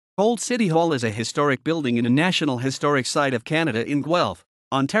Old City Hall is a historic building in a National Historic Site of Canada in Guelph,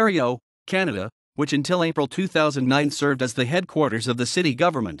 Ontario, Canada, which until April 2009 served as the headquarters of the city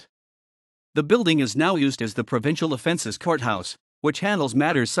government. The building is now used as the Provincial Offences Courthouse, which handles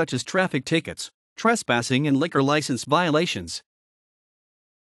matters such as traffic tickets, trespassing, and liquor license violations.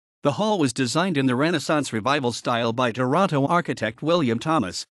 The hall was designed in the Renaissance Revival style by Toronto architect William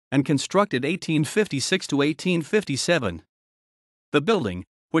Thomas and constructed 1856 to 1857. The building,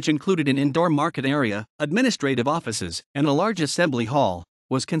 which included an indoor market area, administrative offices, and a large assembly hall,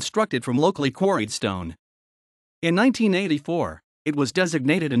 was constructed from locally quarried stone. In 1984, it was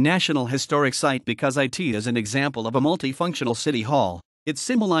designated a National Historic Site because it is an example of a multifunctional city hall. It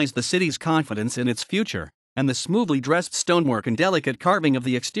symbolized the city's confidence in its future, and the smoothly dressed stonework and delicate carving of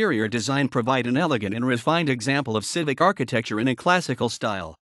the exterior design provide an elegant and refined example of civic architecture in a classical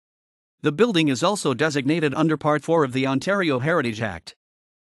style. The building is also designated under Part 4 of the Ontario Heritage Act.